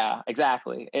 Yeah,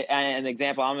 exactly. And an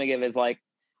example I'm going to give is like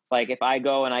if I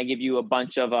go and I give you a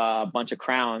bunch of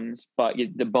crowns, but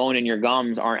the bone in your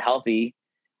gums aren't healthy,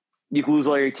 you can lose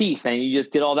all your teeth, and you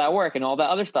just did all that work and all that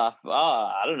other stuff.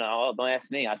 I don't know. Don't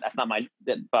ask me. That's not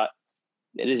but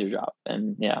it is your job.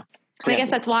 And yeah. And I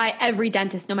guess that's why every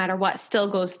dentist, no matter what, still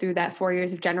goes through that 4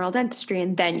 years of general dentistry,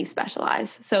 and then you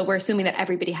specialize. So we're assuming that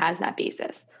everybody has that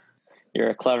basis.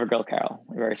 You're a clever girl, Carol.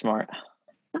 You're very smart.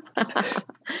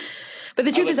 But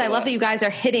the truth is, I love that you guys are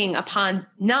hitting upon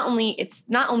not only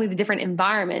the different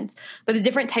environments, but the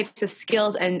different types of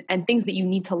skills and things that you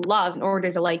need to love in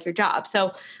order to like your job.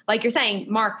 So like you're saying,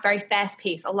 Mark, very fast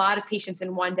paced, a lot of patients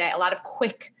in one day, a lot of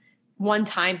quick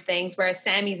one-time things, whereas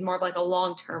Sammy's more of like a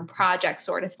long-term project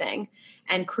sort of thing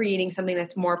and creating something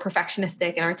that's more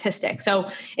perfectionistic and artistic. So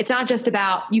it's not just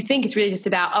about, you think it's really just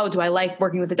about, oh, do I like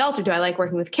working with adults or do I like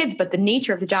working with kids? But the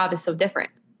nature of the job is so different.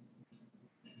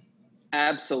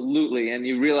 Absolutely. And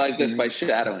you realize this by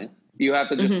shadowing. You have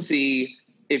to just see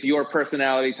if your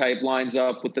personality type lines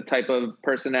up with the type of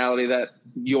personality that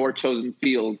your chosen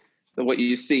field, that what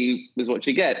you see is what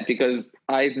you get. Because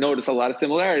I've noticed a lot of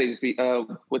similarities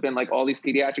within like all these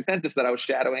pediatric dentists that I was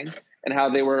shadowing, and how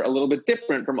they were a little bit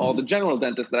different from all the general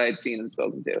dentists that I had seen and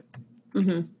spoken to.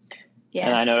 Mm-hmm. Yeah.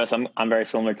 And I noticed I'm very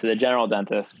similar to the general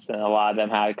dentists, and a lot of them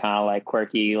had kind of like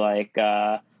quirky, like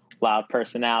loud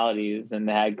personalities, and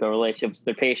they had good relationships with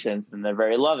their patients, and they're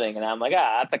very loving. And I'm like,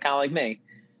 that's kind of like me.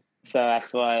 So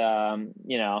that's why,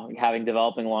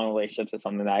 developing long relationships is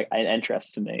something that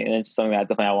interests me, and it's something that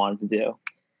definitely I wanted to do.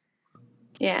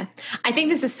 Yeah. I think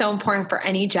this is so important for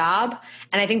any job.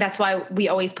 And I think that's why we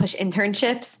always push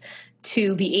internships,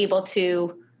 to be able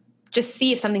to just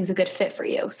see if something's a good fit for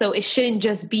you. So it shouldn't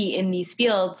just be in these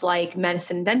fields like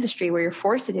medicine and dentistry where you're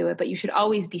forced to do it, but you should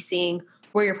always be seeing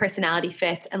where your personality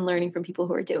fits and learning from people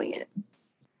who are doing it.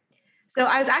 So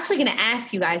I was actually going to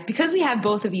ask you guys, because we have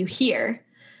both of you here,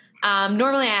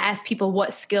 normally I ask people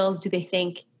what skills do they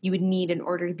think you would need in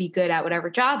order to be good at whatever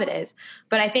job it is.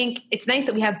 But I think it's nice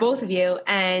that we have both of you,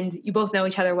 and you both know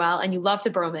each other well, and you love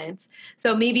to bromance.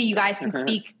 So maybe you guys can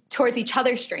speak towards each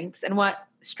other's strengths and what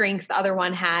strengths the other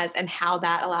one has and how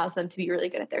that allows them to be really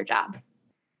good at their job.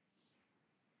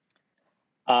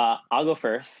 I'll go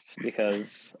first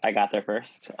because I got there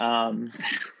first.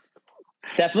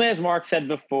 Definitely, as Mark said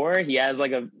before, he has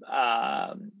like a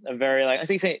very, like, I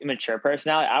think say mature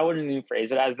personality. I wouldn't even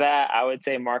phrase it as that. I would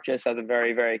say Mark just has a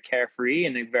very, very carefree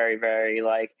and a very, very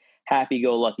like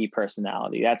happy-go-lucky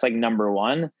personality. That's like number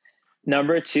one.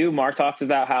 Number two, Mark talks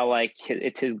about how like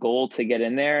it's his goal to get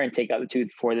in there and take out the tooth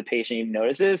before the patient even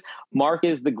notices. Mark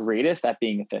is the greatest at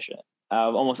being efficient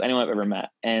of almost anyone I've ever met.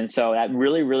 And so that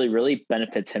really, really, really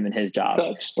benefits him in his job,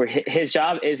 where his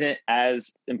job isn't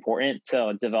as important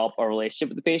to develop a relationship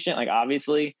with the patient. Like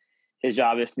obviously his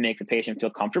job is to make the patient feel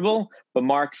comfortable, but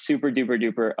Mark's super duper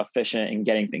duper efficient in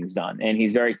getting things done. And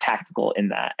he's very tactical in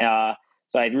that.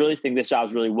 So I really think this job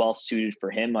is really well suited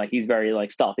for him. Like he's very like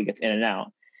stealthy, gets in and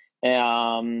out.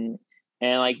 And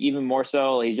like even more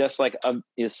so, he's just like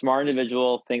he's a smart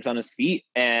individual, thinks on his feet,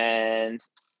 and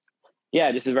yeah,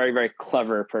 just a very, very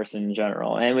clever person in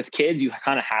general. And with kids, you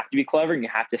kind of have to be clever and you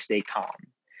have to stay calm.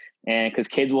 And because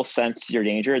kids will sense your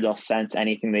danger, they'll sense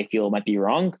anything they feel might be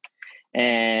wrong.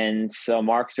 And so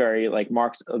Mark's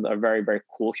a very, very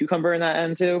cool cucumber in that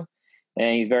end too.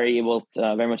 And he's very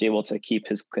much able to keep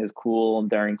his cool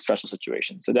during stressful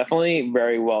situations. So definitely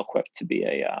very well equipped to be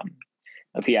a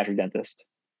pediatric dentist.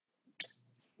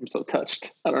 I'm so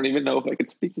touched. I don't even know if I could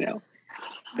speak now.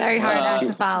 Very hard act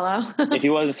to follow. If he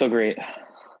wasn't so great.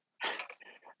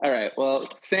 All right. Well,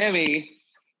 Sammy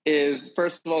is,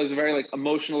 first of all, he's a very like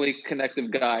emotionally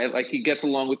connective guy. Like he gets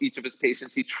along with each of his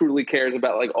patients. He truly cares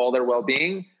about like all their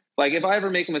well-being. Like if I ever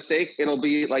make a mistake, it'll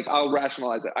be like, I'll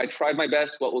rationalize it. I tried my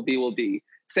best. What will be, will be.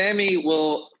 Sammy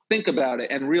will think about it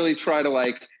and really try to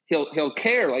like, he'll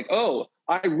care like, oh,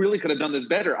 I really could have done this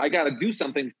better. I got to do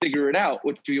something, figure it out,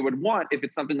 which you would want if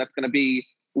it's something that's going to be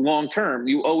long-term.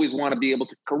 You always want to be able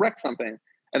to correct something.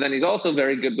 And then he's also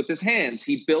very good with his hands.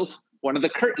 He built one of the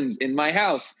curtains in my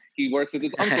house. He works with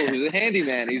his uncle, who's a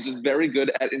handyman. He's just very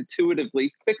good at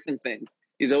intuitively fixing things.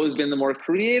 He's always been the more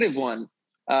creative one.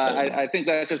 I think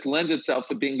that just lends itself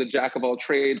to being the jack of all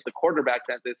trades, the quarterback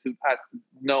dentist who has to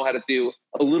know how to do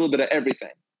a little bit of everything.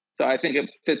 So I think it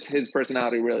fits his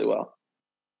personality really well.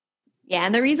 Yeah,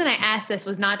 and the reason I asked this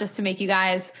was not just to make you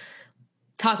guys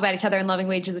talk about each other in loving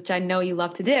wages, which I know you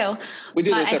love to do. We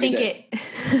do this every day.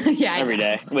 Every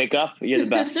day. Wake up, you're the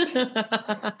best.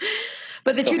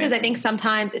 But the truth is, I think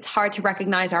sometimes it's hard to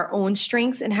recognize our own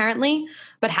strengths inherently,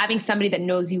 but having somebody that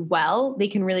knows you well, they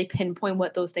can really pinpoint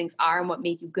what those things are and what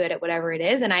make you good at whatever it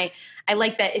is. And I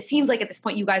like that. It seems like at this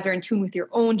point you guys are in tune with your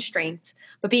own strengths,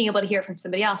 but being able to hear it from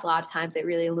somebody else, a lot of times it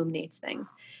really illuminates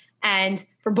things. And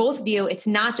for both of you, it's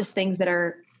not just things that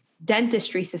are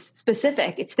dentistry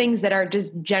specific. It's things that are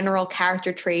just general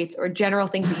character traits or general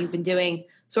things that you've been doing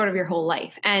sort of your whole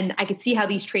life. And I could see how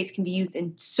these traits can be used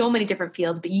in so many different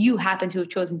fields, but you happen to have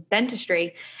chosen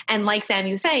dentistry. And like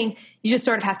Sammy was saying, you just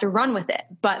sort of have to run with it.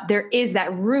 But there is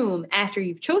that room after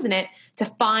you've chosen it to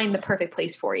find the perfect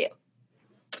place for you.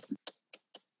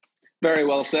 Very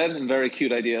well said and very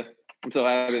cute idea. I'm so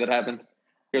happy that happened.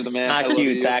 You're the man. Not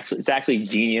cute. It's actually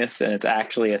genius, and it's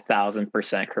actually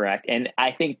 1,000% correct. And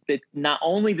I think that not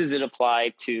only does it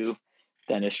apply to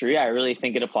dentistry, I really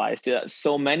think it applies to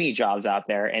so many jobs out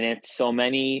there, and it's so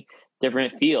many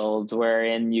different fields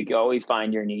wherein you can always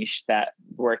find your niche that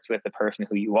works with the person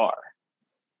who you are,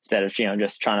 instead of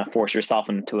just trying to force yourself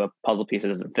into a puzzle piece that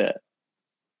doesn't fit.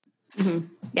 Mm-hmm.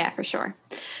 Yeah, for sure.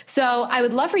 So I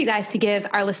would love for you guys to give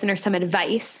our listeners some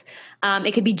advice.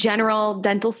 It could be general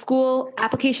dental school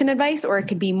application advice, or it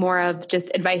could be more of just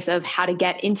advice of how to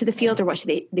get into the field or what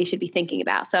they should be thinking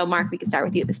about. So Mark, we can start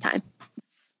with you this time.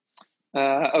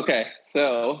 Okay.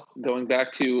 So going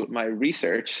back to my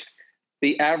research,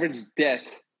 the average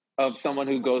debt of someone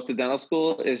who goes to dental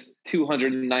school is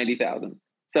 $290,000.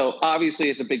 So obviously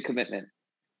it's a big commitment.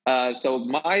 So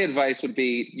my advice would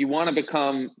be, you want to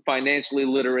become financially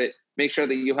literate, make sure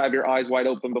that you have your eyes wide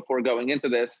open before going into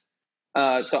this.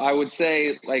 So I would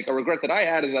say, like, a regret that I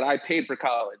had is that I paid for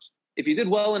college. If you did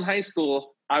well in high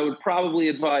school, I would probably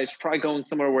advise try going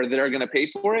somewhere where they're going to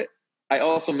pay for it. I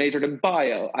also majored in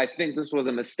bio. I think this was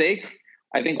a mistake.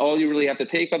 I think all you really have to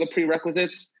take are the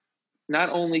prerequisites. Not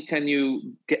only can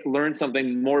you learn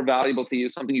something more valuable to you,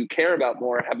 something you care about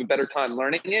more, have a better time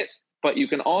learning it, but you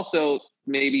can also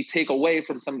maybe take away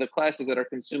from some of the classes that are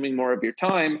consuming more of your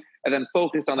time and then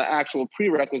focus on the actual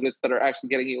prerequisites that are actually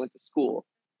getting you into school.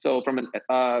 So from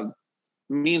a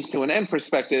means to an end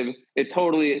perspective, it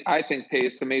totally, I think,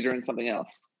 pays to major in something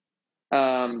else.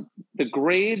 The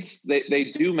grades,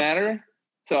 they do matter.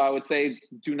 So I would say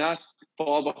do not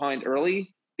fall behind early.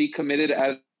 Be committed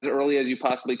as early as you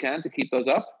possibly can to keep those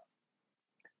up.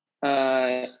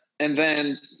 And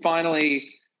then finally,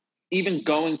 even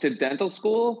going to dental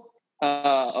school,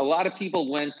 a lot of people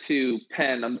went to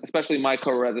Penn, especially my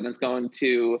co-residents going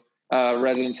to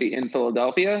residency in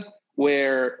Philadelphia,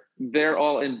 where they're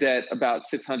all in debt about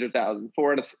 $600,000.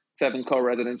 4 to 7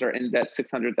 co-residents are in debt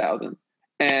 $600,000.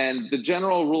 And the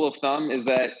general rule of thumb is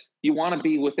that you want to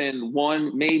be within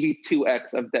 1, maybe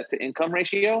 2x of debt to income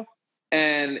ratio.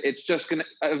 And it's just going to,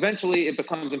 eventually it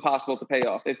becomes impossible to pay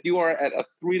off. If you are at a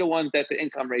 3-to-1 debt to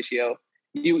income ratio,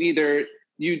 you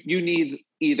need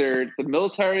either the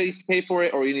military to pay for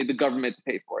it or you need the government to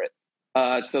pay for it.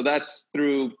 So that's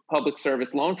through public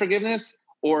service loan forgiveness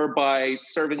or by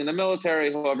serving in the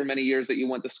military, however many years that you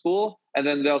went to school, and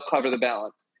then they'll cover the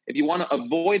balance. If you want to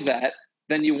avoid that,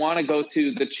 then you want to go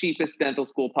to the cheapest dental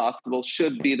school possible,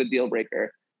 should be the deal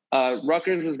breaker.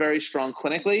 Rutgers was very strong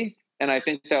clinically, and I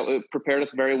think that it prepared us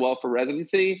very well for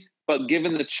residency. But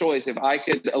given the choice, if I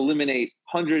could eliminate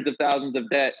hundreds of thousands of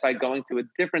debt by going to a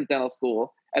different dental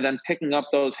school and then picking up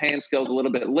those hand skills a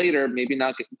little bit later, maybe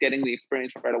not getting the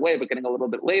experience right away, but getting a little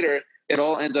bit later, it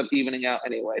all ends up evening out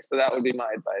anyway. So that would be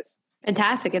my advice.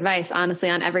 Fantastic advice, honestly,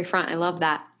 on every front. I love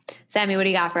that. Sammy, what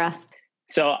do you got for us?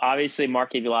 So obviously,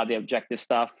 Mark gave you a lot of the objective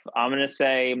stuff. I'm going to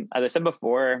say, as I said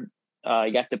before,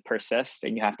 you have to persist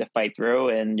and you have to fight through,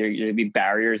 and there's going to be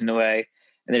barriers in the way,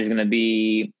 and there's going to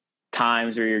be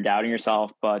times where you're doubting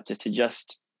yourself, but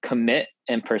just commit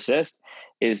and persist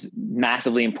is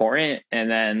massively important.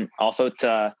 And then also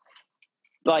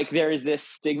there is this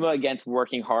stigma against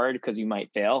working hard because you might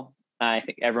fail. I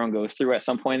think everyone goes through at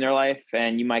some point in their life,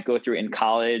 and you might go through it in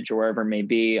college or wherever it may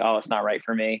be. Oh, it's not right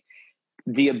for me.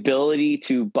 The ability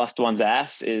to bust one's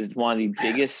ass is one of the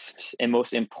biggest and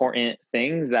most important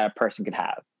things that a person could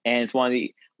have. And it's one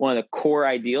of the core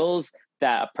ideals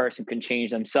that a person can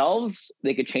change themselves.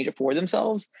 They could change it for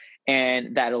themselves,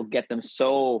 and that'll get them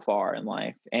so far in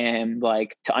life. And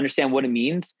like, to understand what it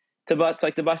means to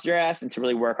bust your ass and to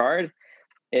really work hard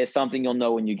is something you'll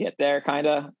know when you get there, kind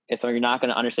of. It's something you're not going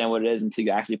to understand what it is until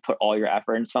you actually put all your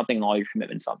effort into something and all your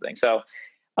commitment into something. So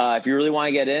if you really want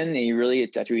to get in and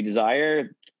that's what you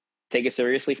desire, take it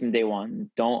seriously from day one.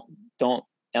 Don't,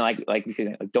 and like we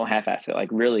said, don't half-ass it, like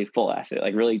really full-ass it,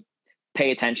 like really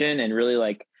pay attention and really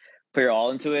like put your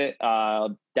all into it.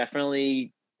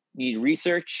 Definitely need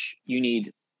research. You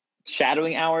need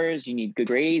shadowing hours. You need good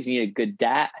grades. You need a good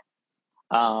DAT.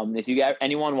 If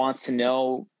anyone wants to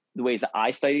know the ways that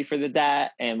I studied for the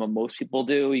DAT and what most people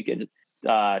do, you could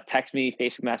text me,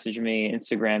 Facebook message me,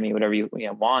 Instagram me, whatever you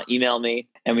want, email me,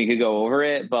 and we could go over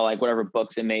it. But like whatever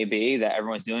books it may be that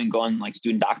everyone's doing, go on like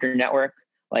Student Doctor Network,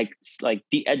 like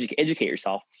educate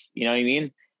yourself. You know what I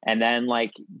mean? And then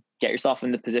like get yourself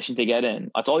in the position to get in.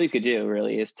 That's all you could do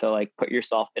really, is to like put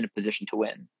yourself in a position to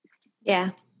win.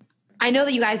 Yeah. I know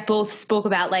that you guys both spoke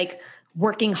about like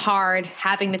working hard,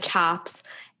 having the chops.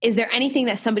 Is there anything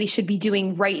that somebody should be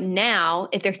doing right now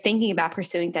if they're thinking about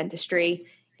pursuing dentistry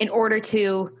in order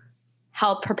to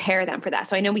help prepare them for that?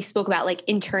 So I know we spoke about like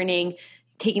interning,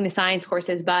 taking the science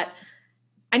courses, but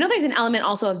I know there's an element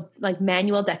also of like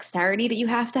manual dexterity that you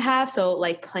have to have. So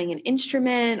like playing an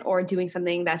instrument or doing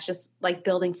something that's just like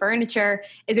building furniture.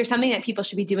 Is there something that people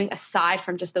should be doing aside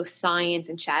from just those science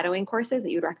and shadowing courses that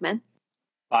you would recommend?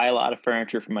 Buy a lot of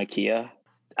furniture from IKEA.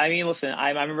 I mean, listen, I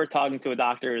remember talking to a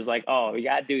doctor who's like, oh, you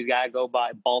got to do is got to go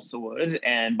buy balsa wood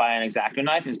and buy an X-Acto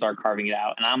knife and start carving it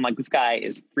out. And I'm like, this guy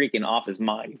is freaking off his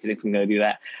mind if he thinks I'm going to do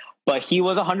that. But he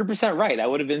was 100% right. That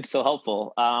would have been so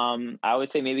helpful. I would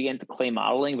say maybe get into clay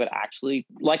modeling, but actually,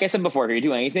 like I said before, if you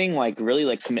do anything, like really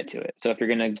like commit to it. So if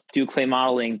you're going to do clay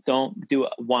modeling, don't do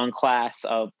one class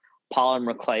of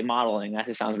polymer clay modeling. That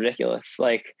just sounds ridiculous.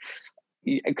 Like,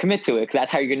 commit to it, because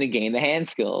that's how you're going to gain the hand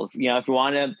skills. If you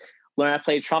want to learn how to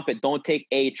play trumpet, don't take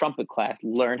a trumpet class.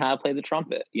 Learn how to play the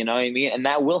trumpet. You know what I mean? And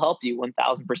that will help you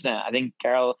 1,000%. I think,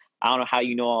 Carol, I don't know how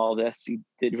you know all this. You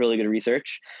did really good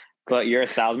research, but you're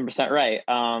 1,000% right.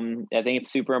 I think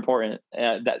it's super important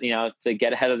that, to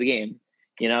get ahead of the game.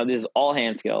 This is all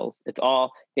hand skills. It's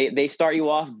all, they start you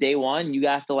off day one. You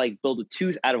have to like build a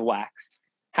tooth out of wax.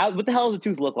 What the hell does a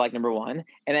tooth look like, number one?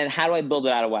 And then how do I build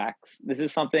it out of wax? This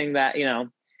is something that,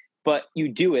 but you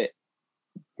do it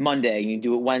Monday, you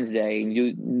do it Wednesday,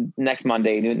 you do next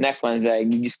Monday, you do it next Wednesday.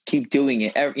 You just keep doing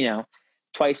it,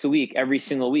 twice a week, every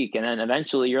single week. And then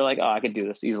eventually you're like, oh, I could do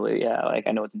this easily. Yeah, like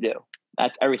I know what to do.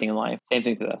 That's everything in life. Same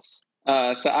thing to this.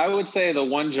 So I would say the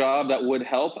one job that would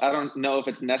help, I don't know if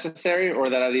it's necessary or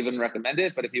that I'd even recommend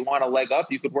it, but if you want a leg up,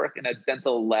 you could work in a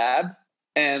dental lab.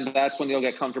 And that's when you'll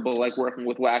get comfortable, like working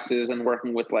with waxes and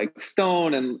working with like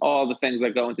stone and all the things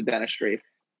that go into dentistry.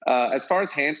 As far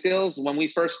as hand skills, when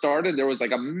we first started, there was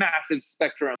like a massive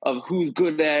spectrum of who's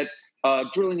good at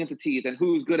drilling into teeth and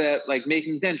who's good at like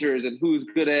making dentures and who's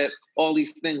good at all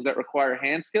these things that require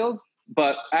hand skills.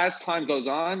 But as time goes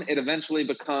on, it eventually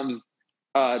becomes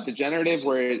degenerative,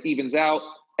 where it evens out.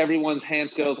 Everyone's hand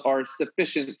skills are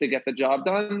sufficient to get the job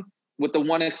done, with the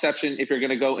one exception if you're going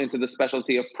to go into the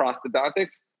specialty of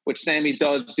prosthodontics, which Sammy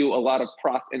does do a lot of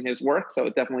prost in his work, so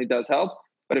it definitely does help.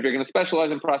 But if you're going to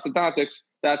specialize in prosthodontics,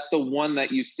 that's the one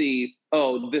that you see,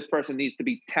 oh, this person needs to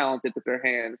be talented with their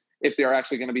hands if they're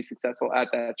actually going to be successful at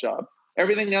that job.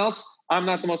 Everything else, I'm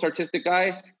not the most artistic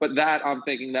guy, but that I'm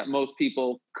thinking that most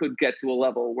people could get to a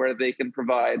level where they can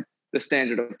provide the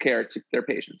standard of care to their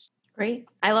patients. Great.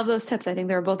 I love those tips. I think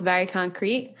they were both very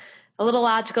concrete, a little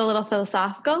logical, a little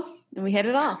philosophical, and we hit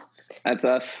it all. That's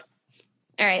us.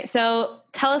 All right. So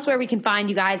tell us where we can find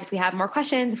you guys if we have more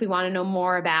questions, if we want to know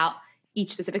more about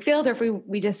each specific field, or if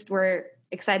we just were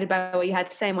excited by what you had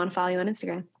to say and want to follow you on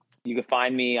Instagram. You can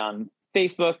find me on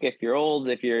Facebook. If you're old,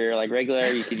 if you're like regular,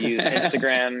 you could use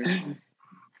Instagram.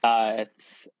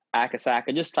 It's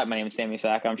Akasaka. Just type my name, Sammy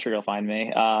Saka. I'm sure you'll find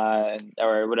me.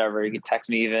 Or whatever. You can text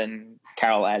me even.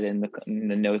 Carol add in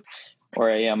the note. Or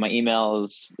my email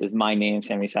is my name,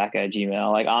 Sammy Saka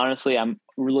 @gmail. Like honestly, I'm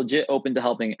legit open to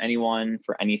helping anyone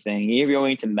for anything. If you're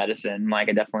going to medicine, like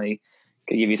I definitely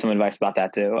could give you some advice about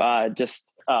that too.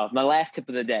 My last tip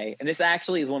of the day, and this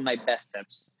actually is one of my best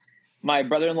tips. My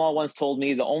brother-in-law once told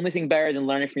me the only thing better than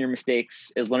learning from your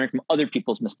mistakes is learning from other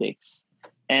people's mistakes.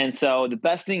 And so the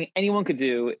best thing anyone could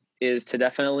do is to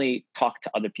definitely talk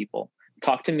to other people.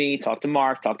 Talk to me, talk to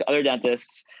Mark, talk to other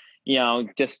dentists,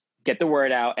 just get the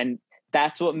word out. And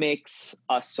that's what makes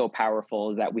us so powerful,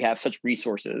 is that we have such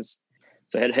resources.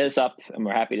 So hit us up and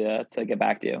we're happy to get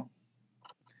back to you.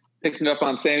 picking up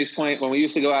on Sammy's point, when we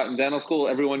used to go out in dental school,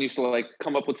 everyone used to like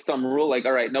come up with some rule, like,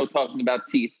 all right, no talking about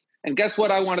teeth. And guess what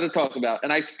I wanted to talk about?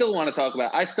 And I still want to talk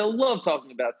about. I still love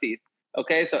talking about teeth.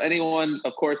 Okay, so anyone,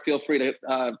 of course, feel free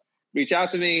to reach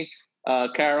out to me.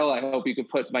 Carol, I hope you could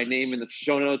put my name in the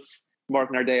show notes.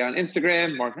 Mark Narday on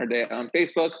Instagram, Mark Narday on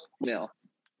Facebook.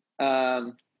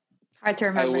 Hard to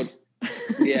remember.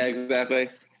 Yeah, exactly.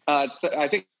 So I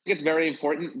think it's very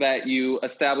important that you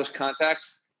establish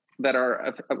contacts that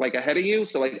are like ahead of you.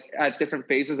 So like at different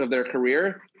phases of their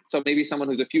career. So maybe someone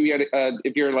who's a few years,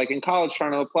 if you're like in college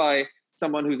trying to apply,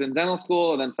 someone who's in dental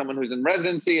school, and then someone who's in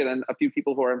residency, and then a few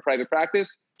people who are in private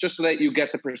practice, just so that you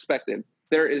get the perspective.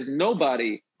 There is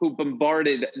nobody who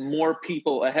bombarded more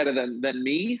people ahead of them than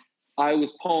me. I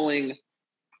was polling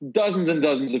dozens and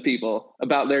dozens of people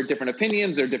about their different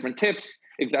opinions, their different tips,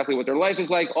 exactly what their life is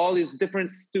like, all these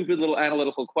different stupid little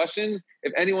analytical questions.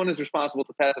 If anyone is responsible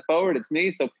to pass it forward, it's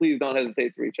me. So please don't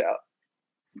hesitate to reach out.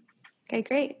 Okay,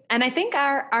 great. And I think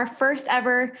our first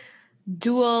ever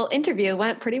dual interview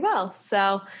went pretty well.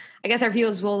 So I guess our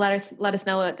viewers will let us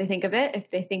know what they think of it, if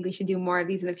they think we should do more of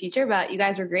these in the future. But you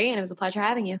guys were great, and it was a pleasure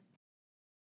having you.